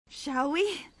Shall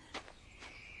we?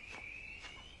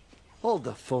 Hold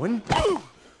the phone.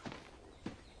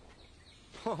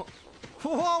 Whoa,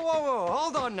 whoa, whoa,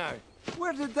 hold on now.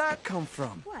 Where did that come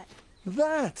from? What?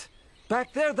 That.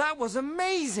 Back there, that was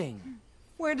amazing.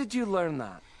 Where did you learn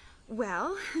that?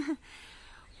 Well,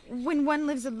 when one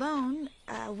lives alone,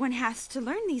 one has to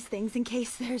learn these things in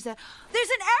case there's an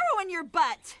arrow in your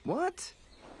butt. What?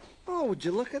 Oh, would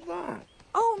you look at that?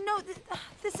 Oh, no,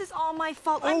 this is all my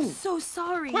fault. I'm so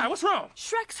sorry. Wow, what's wrong?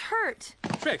 Shrek's hurt.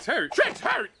 Shrek's hurt. Shrek's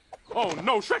hurt! Oh,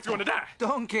 no, Shrek's going to die.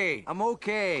 Donkey, I'm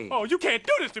okay. Oh, you can't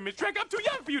do this to me, Shrek. I'm too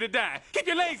young for you to die. Keep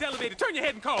your legs elevated. Turn your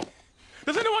head and cough.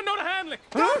 Does anyone know the handling?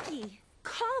 Donkey,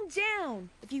 calm down.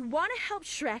 If you want to help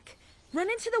Shrek, run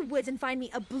into the woods and find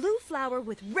me a blue flower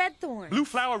with red thorns. Blue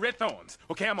flower, red thorns.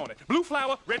 Okay, I'm on it. Blue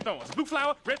flower, red thorns. Blue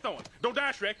flower, red thorns. Don't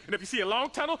die, Shrek. And if you see a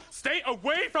long tunnel, stay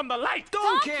away from the light.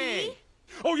 Donkey!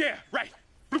 Oh, yeah, right.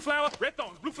 Blue flower, red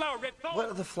thorns. Blue flower, red thorns. What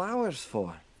are the flowers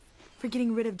for? For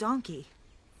getting rid of Donkey.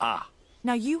 Ah.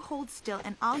 Now you hold still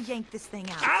and I'll yank this thing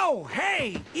out. Ow!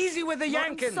 Hey! Easy with the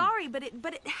yanking! I'm sorry, but it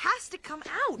has to come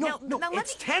out. No, now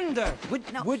it's tender.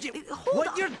 Would you...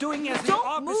 What you're doing is the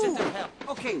opposite of help.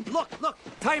 Okay, look.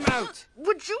 Time out.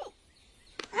 Would you...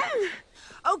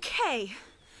 Okay.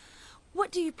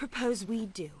 What do you propose we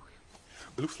do?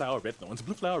 Blue flower, red thorns.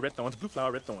 Blue flower, red thorns. Blue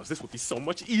flower, red thorns. This would be so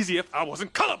much easier if I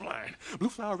wasn't colorblind. Blue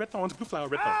flower, red thorns. Blue flower,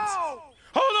 red thorns. Ow!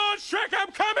 Hold on, Shrek,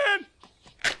 I'm coming!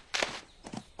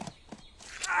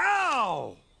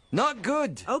 Ow! Not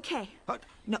good. Okay.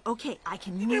 No, okay, I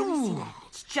can really see that.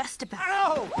 It's just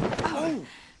about... Ow!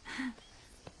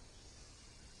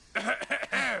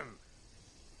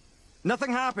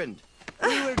 Nothing happened.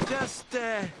 We were just,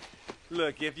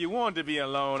 Look, if you wanted to be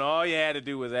alone, all you had to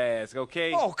do was ask,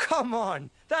 okay? Oh, come on.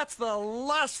 That's the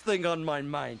last thing on my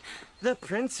mind. The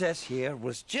princess here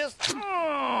was just...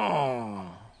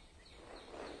 Oh!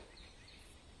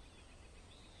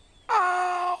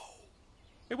 Ow!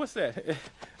 Hey, what's that?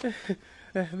 Is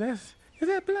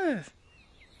that blood?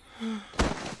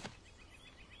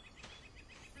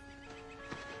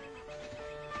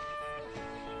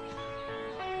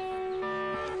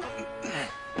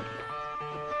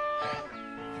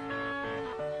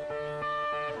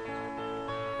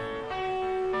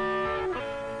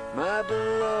 My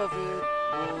beloved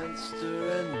monster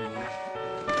and me.